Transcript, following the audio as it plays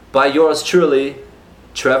by yours truly,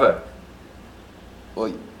 Trevor.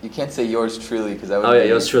 Well, you can't say yours truly because that would Oh yeah, be...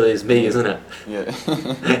 yours truly is me, isn't it? Yeah.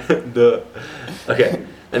 Duh. Okay,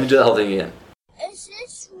 let me do the whole thing again. Is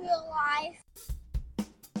this real life?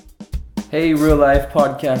 Hey, real life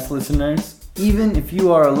podcast listeners. Even if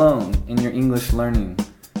you are alone in your English learning,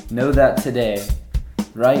 know that today,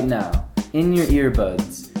 right now, in your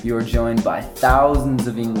earbuds, you are joined by thousands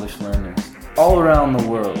of English learners all around the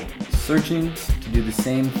world, searching to do the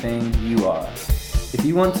same thing you are. If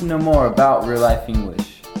you want to know more about Real Life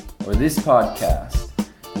English or this podcast,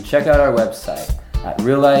 then check out our website at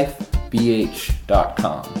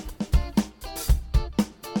reallifebh.com.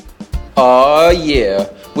 Aw, yeah.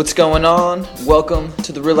 What's going on? Welcome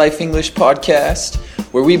to the Real Life English podcast,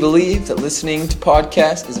 where we believe that listening to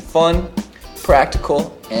podcasts is a fun,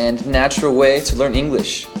 practical, and natural way to learn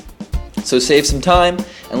English. So save some time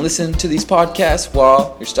and listen to these podcasts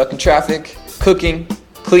while you're stuck in traffic, cooking,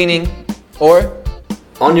 cleaning, or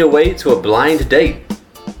On your way to a blind date.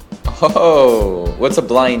 oh, what's a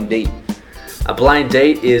blind date? A blind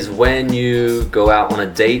date is when you go out on a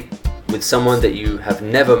date with someone that you have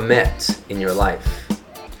never met in your life.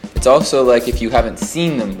 It's also like if you haven't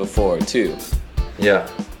seen them before, too. Yeah.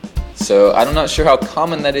 So I'm not sure how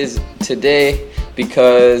common that is today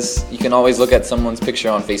because you can always look at someone's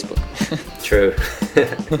picture on Facebook. True.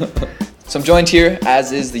 So I'm joined here,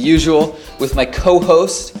 as is the usual, with my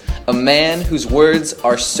co-host, a man whose words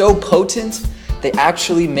are so potent they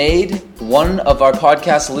actually made one of our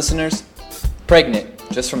podcast listeners pregnant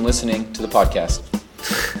just from listening to the podcast.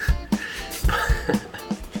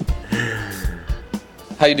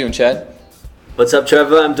 How you doing, Chad? What's up,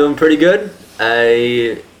 Trevor? I'm doing pretty good.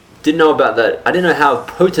 I didn't know about that. I didn't know how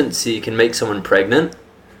potency can make someone pregnant.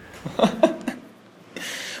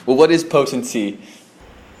 Well, what is potency?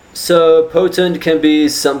 So potent can be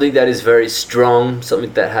something that is very strong,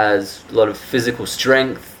 something that has a lot of physical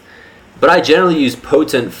strength. But I generally use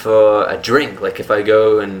potent for a drink. Like if I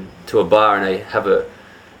go to a bar and I have a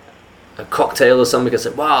cocktail or something, I say,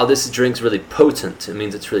 wow, this drink's really potent. It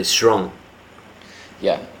means it's really strong.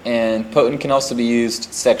 Yeah, and potent can also be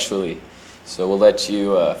used sexually. So we'll let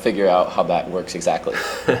you figure out how that works exactly.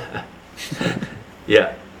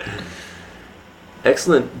 Yeah.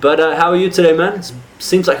 Excellent. But how are you today, man? It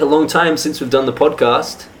seems like a long time since we've done the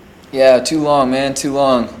podcast. Yeah, too long, man, too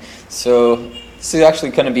long. So this is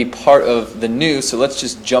actually going to be part of the news, so let's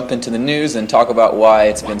just jump into the news and talk about why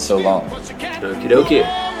it's been so long. Okie dokie.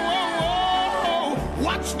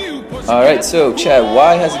 Alright, so Chad,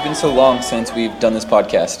 why has it been so long since we've done this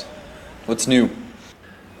podcast? What's new?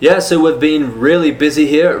 Yeah, so we've been really busy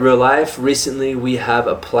here at Real Life. Recently we have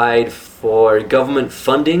applied for government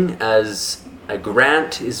funding as a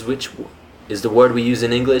grant is the word we use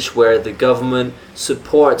in English, where the government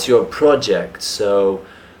supports your project. So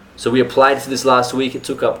we applied for this last week. It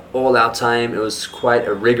took up all our time. It was quite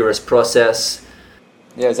a rigorous process.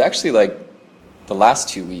 Yeah, it's actually like the last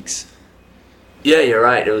 2 weeks. Yeah, you're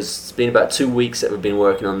right. It's been about 2 weeks that we've been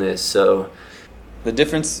working on this. So the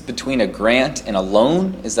difference between a grant and a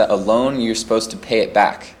loan is that a loan you're supposed to pay it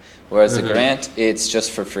back, whereas a grant it's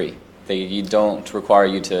just for free. You don't require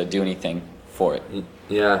you to do anything for it.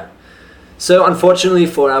 Yeah. So unfortunately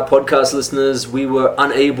for our podcast listeners, we were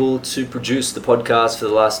unable to produce the podcast for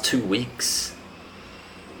the last 2 weeks.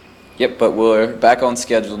 Yep, but we're back on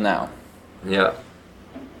schedule now. Yeah.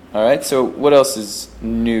 Alright, so what else is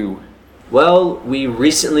new? Well, we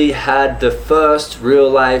recently had the first Real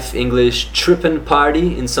Life English Trippin'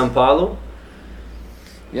 Party in São Paulo.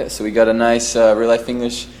 Yeah, so we got a nice Real Life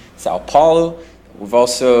English Sao Paulo. We've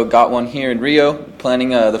also got one here in Rio, planning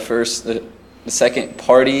the second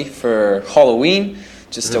party for Halloween.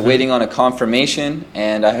 Just waiting on a confirmation,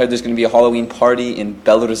 and I heard there's going to be a Halloween party in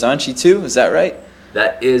Belo Horizonte too. Is that right?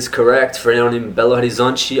 That is correct. For anyone in Belo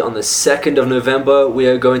Horizonte, on the 2nd of November, we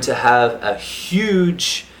are going to have a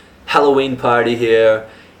huge Halloween party here.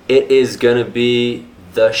 It is going to be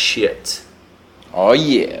the shit. Oh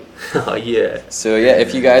yeah. Oh yeah. So yeah,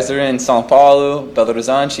 if you guys are in São Paulo, Belo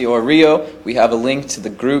Horizonte, or Rio, we have a link to the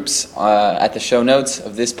groups at the show notes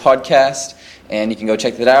of this podcast, and you can go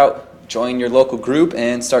check that out. Join your local group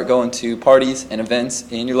and start going to parties and events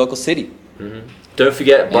in your local city. Mm-hmm. Don't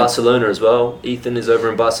forget Barcelona as well. Ethan is over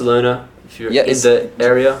in Barcelona. If you're in the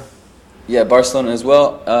area. Yeah, Barcelona as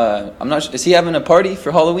well. I'm not sure. Is he having a party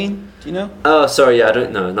for Halloween? Do you know? Oh, sorry. Yeah, I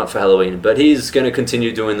don't know. Not for Halloween, but he's going to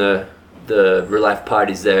continue doing the real life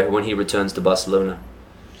parties there when he returns to Barcelona.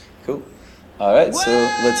 Cool. All right, so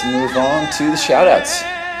let's move on to the shout-outs.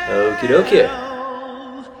 Okie dokie.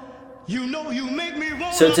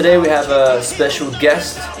 So today we have a special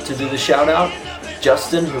guest to do the shout-out.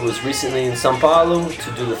 Justin, who was recently in Sao Paulo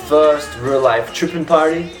to do the first real life tripping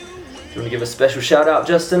party. Do you want to give a special shout out,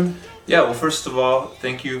 Justin? Yeah, well, first of all,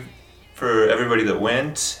 thank you for everybody that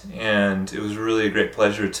went, and it was really a great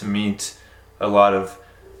pleasure to meet a lot of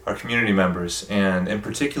our community members, and in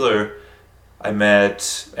particular, I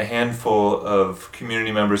met a handful of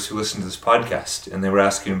community members who listened to this podcast, and they were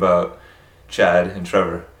asking about Chad and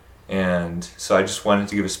Trevor, and so I just wanted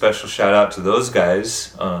to give a special shout out to those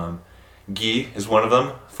guys. Guy is one of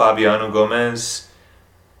them, Fabiano Gomez,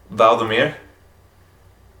 Valdemir,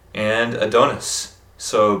 and Adonis.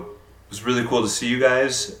 So it was really cool to see you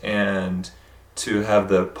guys and to have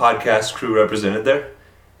the podcast crew represented there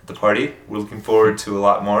at the party. We're looking forward to a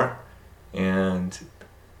lot more, and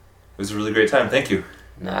it was a really great time. Thank you.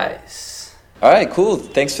 Nice. All right, cool.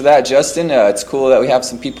 Thanks for that, Justin. It's cool that we have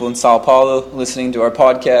some people in Sao Paulo listening to our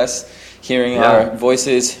podcast, hearing our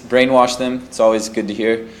voices, brainwash them. It's always good to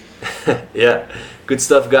hear. Yeah, good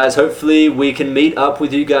stuff, guys. Hopefully we can meet up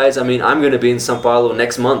with you guys. I mean, I'm going to be in Sao Paulo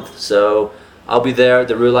next month, so I'll be there at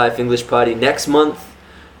the Real Life English Party next month,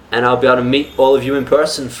 and I'll be able to meet all of you in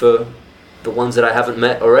person for the ones that I haven't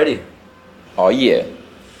met already. Oh, yeah.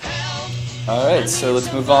 All right, so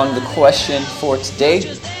let's move on to the question for today,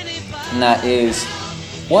 and that is,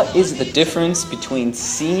 what is the difference between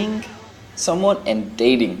seeing someone and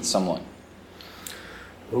dating someone?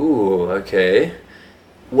 Ooh, okay.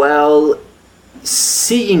 Well,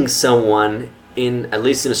 seeing someone at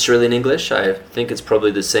least in Australian English, I think it's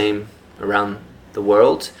probably the same around the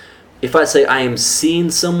world. If I say I am seeing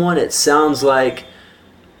someone, it sounds like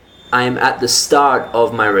I am at the start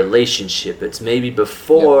of my relationship. It's maybe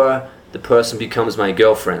before the person becomes my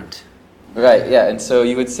girlfriend. Right, yeah, and so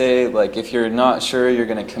you would say, like, if you're not sure you're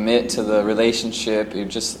going to commit to the relationship, you're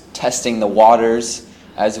just testing the waters,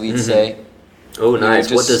 as we'd say. Oh, nice.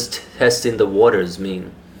 What does testing the waters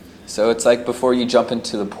mean? So it's like before you jump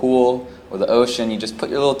into the pool or the ocean, you just put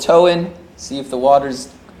your little toe in, see if the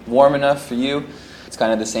water's warm enough for you. It's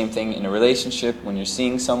kind of the same thing in a relationship. When you're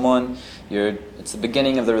seeing someone, it's the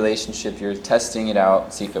beginning of the relationship. You're testing it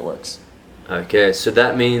out, see if it works. Okay, so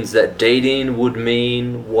that means that dating would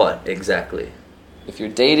mean what exactly? If you're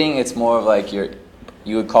dating, it's more of like you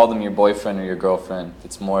would call them your boyfriend or your girlfriend.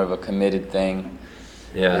 It's more of a committed thing.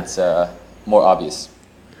 Yeah. It's more obvious.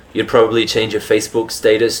 You'd probably change your Facebook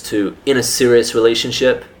status to in a serious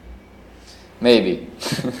relationship. Maybe.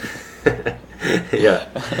 Yeah.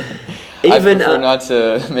 I prefer not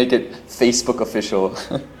to make it Facebook official.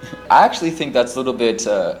 I actually think that's a little bit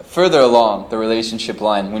further along the relationship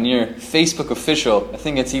line. When you're Facebook official, I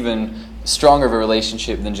think it's even stronger of a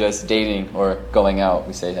relationship than just dating or going out,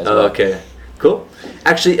 we say as well. Okay, cool.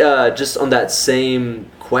 Actually, just on that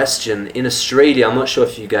same question, in Australia, I'm not sure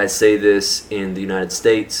if you guys say this in the United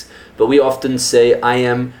States, but we often say, I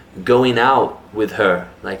am going out with her.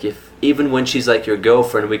 Like, even when she's like your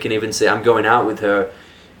girlfriend, we can even say, I'm going out with her.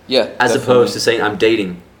 Yeah, as definitely. Opposed to saying, I'm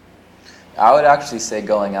dating. I would actually say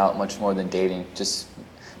going out much more than dating. Just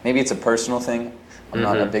maybe it's a personal thing. I'm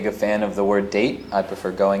not a big a fan of the word date. I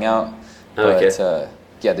prefer going out. But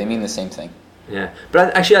yeah, they mean the same thing. Yeah,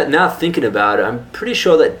 but actually, now thinking about it, I'm pretty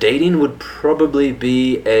sure that dating would probably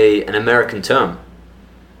be an American term.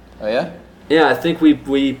 Oh yeah? Yeah, I think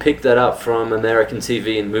we picked that up from American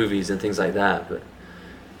TV and movies and things like that. But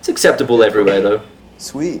it's acceptable everywhere, though.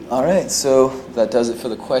 Sweet. All right, so that does it for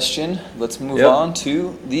the question. Let's move on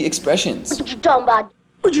to the expressions. What you talking about?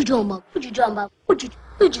 What you talking about? What you talking about? What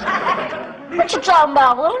you talking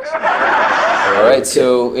about, Willis? All right,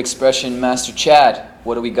 so expression master Chad,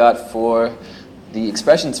 what do we got for the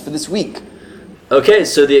expressions for this week? Okay,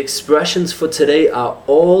 so the expressions for today are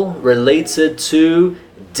all related to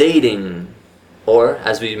dating, or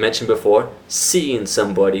as we mentioned before, seeing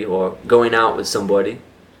somebody or going out with somebody.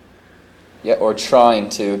 Yeah, or trying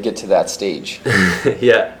to get to that stage.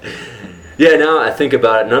 Yeah, now I think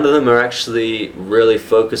about it, none of them are actually really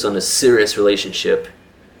focused on a serious relationship.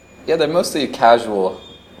 Yeah, they're mostly a casual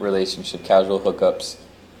relationship, casual hookups.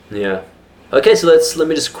 Yeah. Okay, so let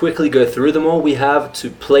me just quickly go through them all. We have to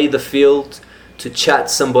play the field, to chat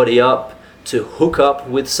somebody up, to hook up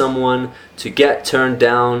with someone, to get turned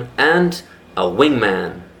down, and a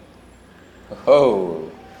wingman.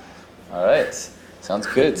 Oh, all right. Sounds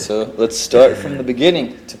good. So let's start from the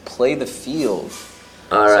beginning. To play the field.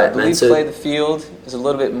 All So I right, believe man. So play the field is a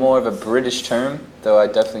little bit more of a British term, though I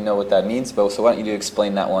definitely know what that means. But so why don't you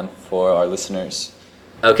explain that one for our listeners?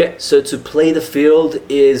 Okay, so to play the field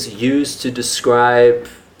is used to describe,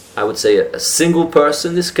 I would say, a single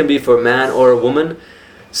person. This can be for a man or a woman.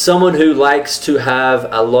 Someone who likes to have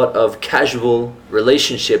a lot of casual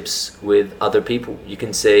relationships with other people. You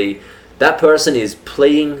can say, that person is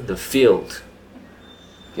playing the field.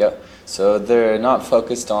 Yep. So they're not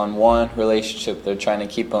focused on one relationship. They're trying to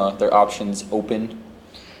keep their options open.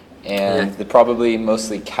 And Yeah. they're probably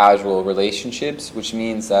mostly casual relationships, which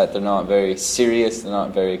means that they're not very serious, they're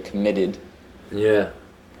not very committed. Yeah.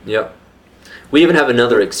 Yep. We even have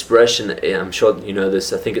another expression. I'm sure you know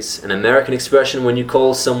this. I think it's an American expression when you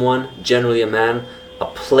call someone, generally a man, a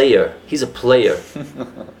player. He's a player.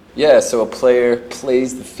 Yeah, so a player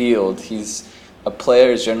plays the field. A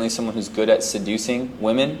player is generally someone who's good at seducing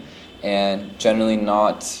women and generally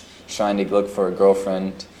not trying to look for a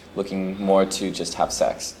girlfriend, looking more to just have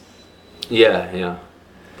sex. Yeah, yeah.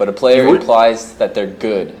 But a player You would- implies that they're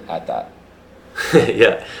good at that.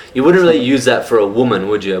 Yeah. You wouldn't really use that for a woman,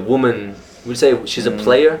 would you? A woman, would you say she's a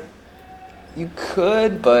player? You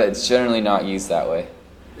could, but it's generally not used that way.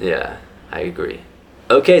 Yeah, I agree.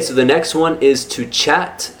 Okay, so the next one is to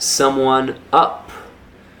chat someone up.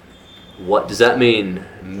 What does that mean,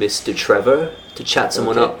 Mr. Trevor? To chat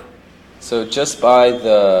someone Okay. up. So just by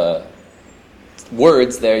the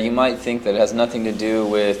words there, you might think that it has nothing to do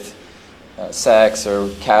with sex or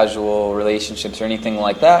casual relationships or anything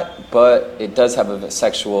like that, but it does have a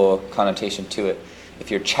sexual connotation to it. If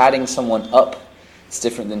you're chatting someone up, it's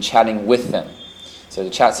different than chatting with them. So to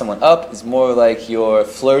chat someone up is more like you're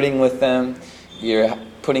flirting with them, you're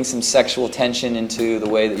putting some sexual tension into the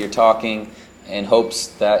way that you're talking in hopes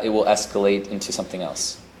that it will escalate into something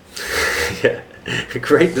else. Yeah,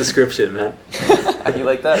 great description, man. You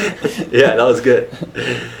like that? Yeah, that was good.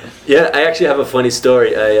 Yeah, I actually have a funny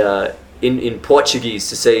story. In Portuguese,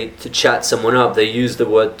 to chat someone up, they use the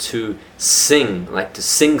word to sing, like to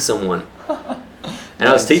sing someone. And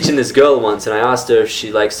I was teaching this girl once, and I asked her if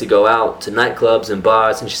she likes to go out to nightclubs and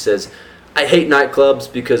bars, and she says, "I hate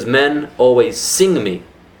nightclubs because men always sing me."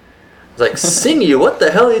 I was like, "Sing you? What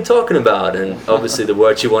the hell are you talking about?" And obviously the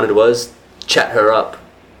word she wanted was chat her up.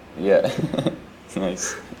 Yeah.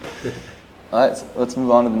 Nice. Alright, so let's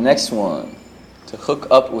move on to the next one. To hook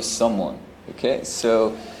up with someone. Okay,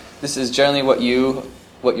 so this is generally what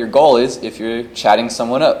your goal is if you're chatting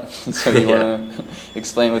someone up. So you Yeah. want to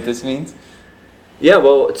explain what this means? Yeah,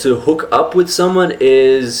 well, to hook up with someone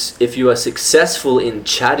is if you are successful in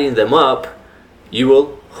chatting them up, you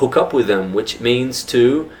will hook up with them, which means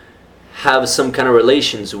to have some kind of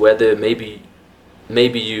relations, whether maybe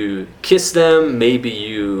you kiss them, maybe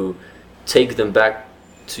you take them back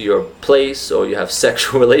to your place, or you have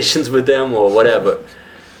sexual relations with them, or whatever.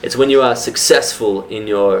 It's when you are successful in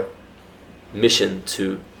your mission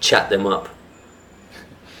to chat them up.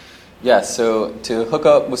 Yeah, so to hook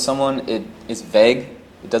up with someone, it is vague.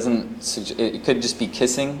 It could just be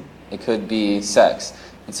kissing, it could be sex.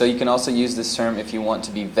 And so you can also use this term if you want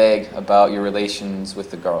to be vague about your relations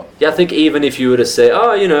with the girl. Yeah, I think even if you were to say,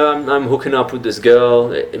 "Oh, you know, I'm hooking up with this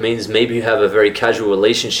girl," it means maybe you have a very casual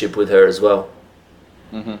relationship with her as well.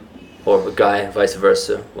 Mm-hmm. Or a guy, vice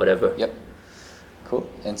versa, whatever. Yep. Cool.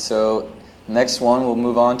 And so next one we'll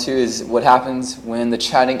move on to is what happens when the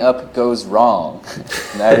chatting up goes wrong.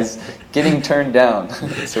 And that is getting turned down.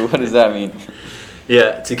 So what does that mean?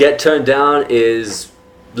 Yeah, to get turned down is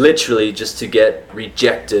literally just to get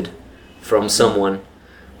rejected from someone.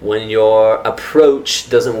 When your approach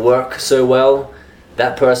doesn't work so well,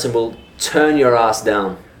 that person will turn your ass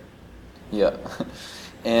down. Yeah.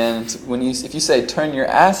 And if you say turn your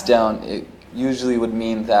ass down, it usually would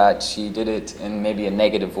mean that she did it in maybe a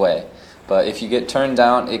negative way. But if you get turned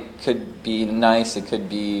down, it could be nice, it could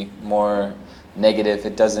be more negative.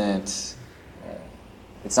 It's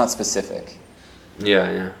not specific.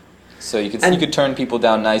 Yeah. So you could turn people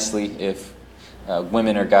down nicely if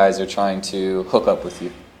women or guys are trying to hook up with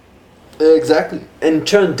you. Exactly. And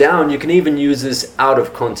turn down, you can even use this out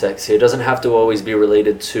of context here. It doesn't have to always be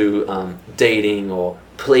related to dating or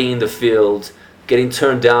playing the field. Getting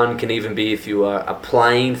turned down can even be if you are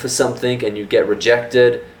applying for something and you get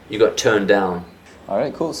rejected, you got turned down. All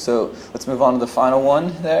right, cool. So let's move on to the final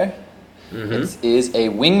one there. Mm-hmm. It is a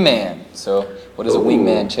wingman. So what is a Ooh.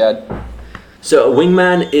 wingman, Chad? So a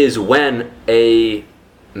wingman is when a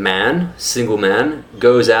man, single man,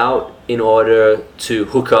 goes out in order to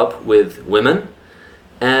hook up with women,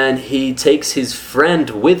 and he takes his friend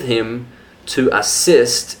with him to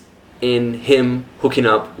assist in him hooking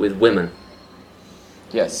up with women.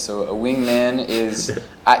 Yes, so a wingman is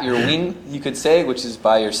at your wing, you could say, which is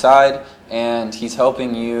by your side, and he's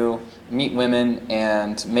helping you meet women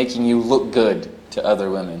and making you look good to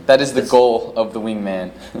other women. That is the goal of the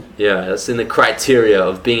wingman. Yeah, that's in the criteria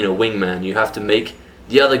of being a wingman. You have to make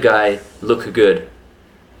the other guy look good.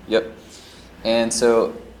 Yep. And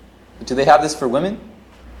so, do they have this for women?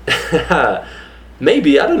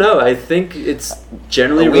 Maybe, I don't know. I think it's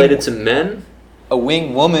generally A wing- related to men. A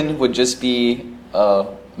wing woman would just be a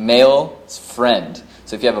Male is friend.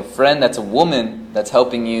 So if you have a friend that's a woman that's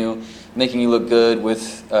helping you, making you look good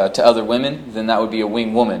with to other women, then that would be a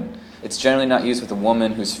wing woman. It's generally not used with a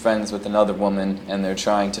woman who's friends with another woman and they're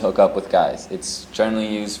trying to hook up with guys. It's generally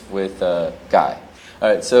used with a guy. All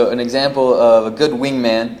right, so an example of a good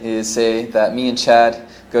wingman is, say, that me and Chad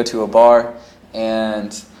go to a bar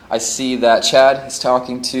and I see that Chad is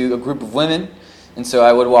talking to a group of women. And so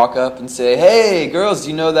I would walk up and say, hey, girls, do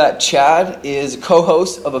you know that Chad is a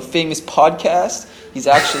co-host of a famous podcast? He's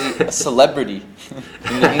actually a celebrity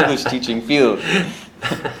in the English teaching field.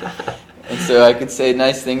 And so I could say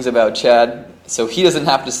nice things about Chad so he doesn't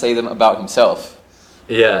have to say them about himself.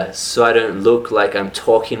 Yeah, so I don't look like I'm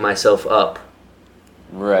talking myself up.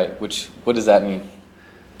 Right, what does that mean?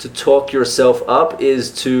 To talk yourself up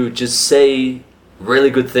is to just say really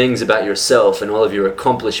good things about yourself and all of your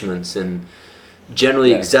accomplishments and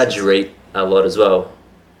generally exaggerate a lot as well.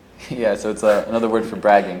 Yeah, so it's another word for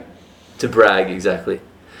bragging. To brag, exactly.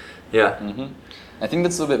 Yeah. Mm-hmm. I think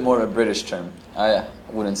that's a little bit more of a British term. I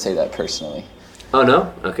wouldn't say that personally. Oh,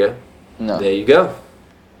 no? Okay. No. There you go.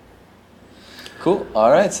 Cool.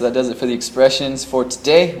 All right, so that does it for the expressions for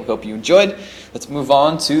today. We hope you enjoyed. Let's move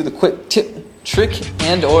on to the quick tip, trick,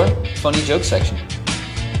 and or funny joke section.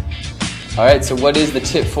 All right, so what is the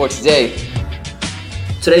tip for today?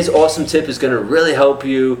 Today's awesome tip is going to really help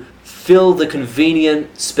you fill the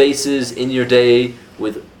convenient spaces in your day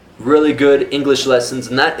with really good English lessons,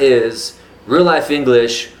 and that is Real Life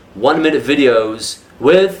English 1-minute videos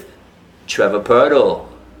with Trevor Purtle.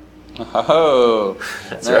 Oh,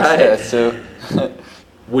 That's nice. right. Yeah, so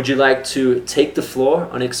Would you like to take the floor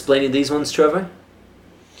on explaining these ones, Trevor?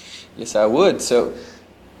 yes, I would. So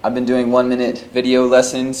I've been doing 1-minute video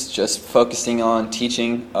lessons, just focusing on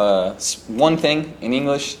teaching one thing in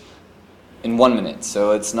English in 1 minute.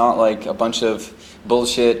 So it's not like a bunch of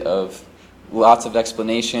bullshit of lots of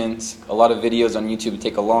explanations. A lot of videos on YouTube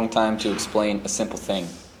take a long time to explain a simple thing.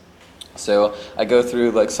 So I go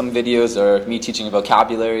through, like, some videos are me teaching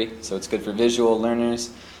vocabulary, so it's good for visual learners.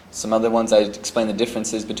 Some other ones I explain the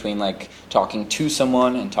differences between, like, talking to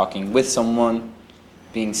someone and talking with someone,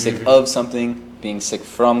 being sick of something, being sick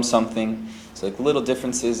from something. So, like, little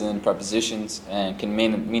differences in prepositions and can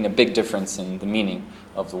mean a big difference in the meaning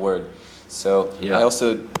of the word. So Yeah. I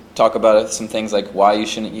also talk about some things like why you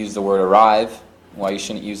shouldn't use the word arrive, why you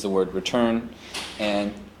shouldn't use the word return,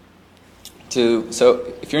 and so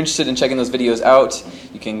if you're interested in checking those videos out,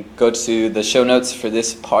 you can go to the show notes for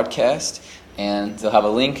this podcast, and they'll have a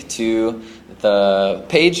link to the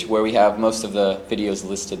page where we have most of the videos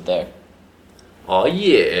listed there. Oh,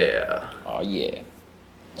 yeah. Oh yeah.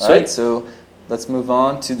 Sweet. Alright, so let's move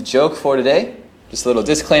on to the joke for today. Just a little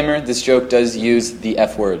disclaimer, this joke does use the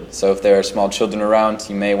F word, so if there are small children around,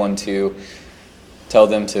 you may want to tell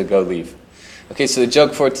them to go leave. Okay, so the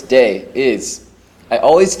joke for today is, I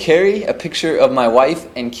always carry a picture of my wife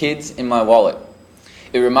and kids in my wallet.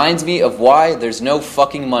 It reminds me of why there's no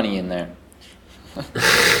fucking money in there.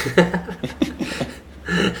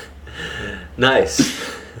 Nice.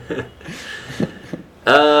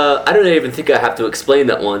 I don't even think I have to explain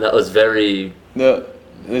that one. That was very No,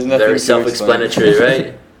 there's nothing very to self-explanatory,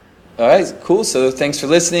 right? Alright, cool. So thanks for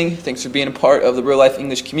listening. Thanks for being a part of the Real Life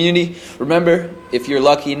English community. Remember, if you're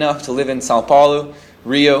lucky enough to live in Sao Paulo,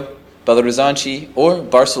 Rio, Belo Horizonte, or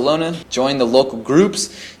Barcelona, join the local groups.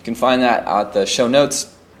 You can find that at the show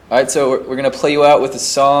notes. Alright, so we're going to play you out with a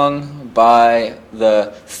song by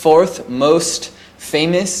the fourth most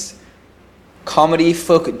famous comedy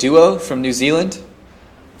folk duo from New Zealand,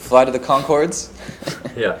 Flight of the Conchords.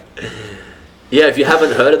 Yeah. Yeah, if you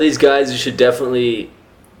haven't heard of these guys, you should definitely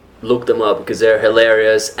look them up because they're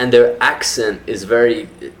hilarious and their accent is very,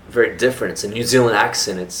 very different. It's a New Zealand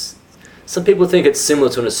accent. Some people think it's similar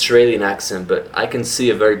to an Australian accent, but I can see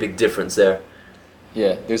a very big difference there.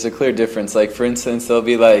 Yeah, there's a clear difference. Like, for instance, they'll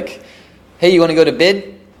be like, hey, you want to go to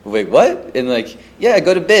bed? Wait, what? And like, yeah,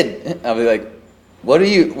 go to bed. I'll be like, what are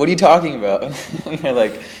you talking about? And they're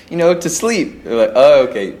like, to sleep. They're like, oh,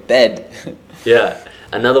 okay, bed. Yeah.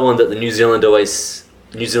 Another one that the New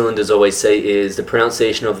Zealanders always say is the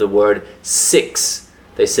pronunciation of the word six.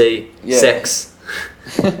 They say sex.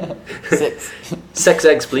 Six. Sex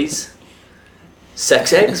eggs, please.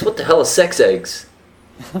 Sex eggs? What the hell are sex eggs?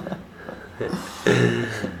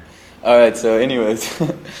 Alright, so anyways,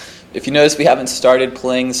 if you notice we haven't started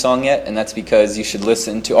playing the song yet, and that's because you should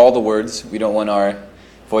listen to all the words. We don't want our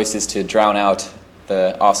voices to drown out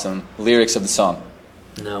the awesome lyrics of the song.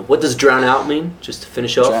 No. What does drown out mean? Just to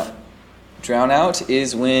finish off. Drown out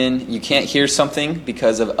is when you can't hear something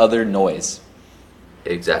because of other noise.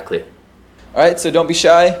 Exactly. Alright, so don't be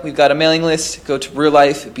shy. We've got a mailing list. Go to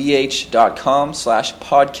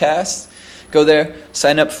reallifebh.com/podcast. Go there,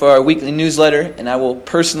 sign up for our weekly newsletter, and I will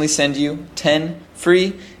personally send you 10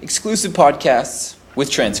 free exclusive podcasts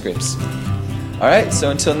with transcripts. Alright,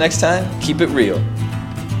 so until next time, keep it real.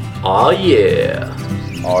 Oh yeah.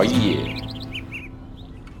 Oh yeah.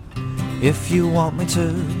 If you want me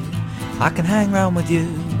to, I can hang round with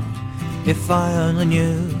you. If I only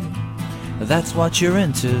knew that's what you're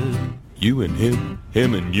into. You and him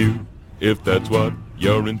and you. If that's what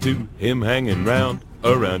you're into, him hanging round,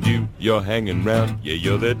 around you, you're hanging round, yeah,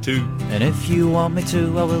 you're there too. And if you want me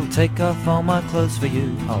to, I will take off all my clothes for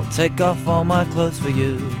you. I'll take off all my clothes for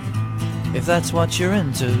you. If that's what you're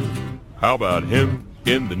into. How about him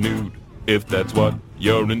in the nude? If that's what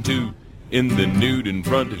you're into, in the nude in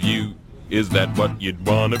front of you, is that what you'd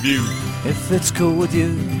wanna view? If it's cool with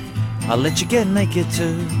you, I'll let you get naked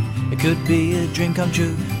too. It could be a dream come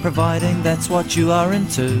true, providing that's what you are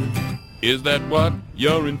into. Is that what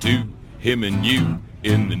you're into? Him and you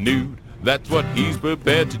in the nude, that's what he's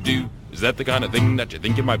prepared to do. Is that the kind of thing that you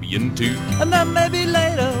think you might be into? And then maybe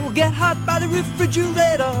later we'll get hot by the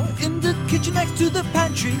refrigerator, in the kitchen next to the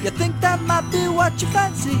pantry. You think that might be what you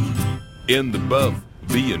fancy? In the buff,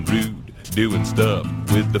 being rude, doing stuff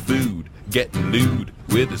with the food, getting lewd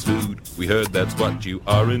with his food. We heard that's what you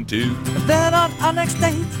are into. And then on our next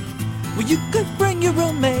date, well, you could bring your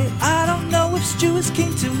roommate. I don't know if Stu is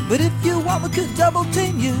keen to, but if you want, we could double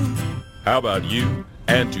team you. How about you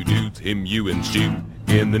and two dudes, him, you, and Stu,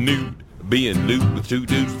 in the nude, being lewd with two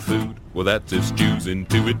dudes with food? Well, that's if Stu's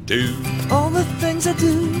into it too. All the things I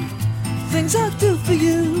do for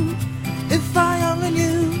you. If I only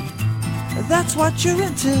knew that's what you're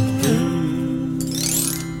into.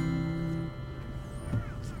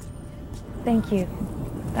 Thank you.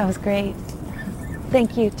 That was great.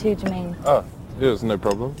 Thank you too, Jermaine. Oh, it was no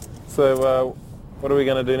problem. So, what are we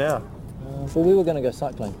going to do now? Well, we were going to go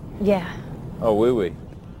cycling. Yeah. Oh, were we?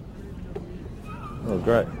 Oh,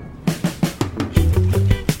 great.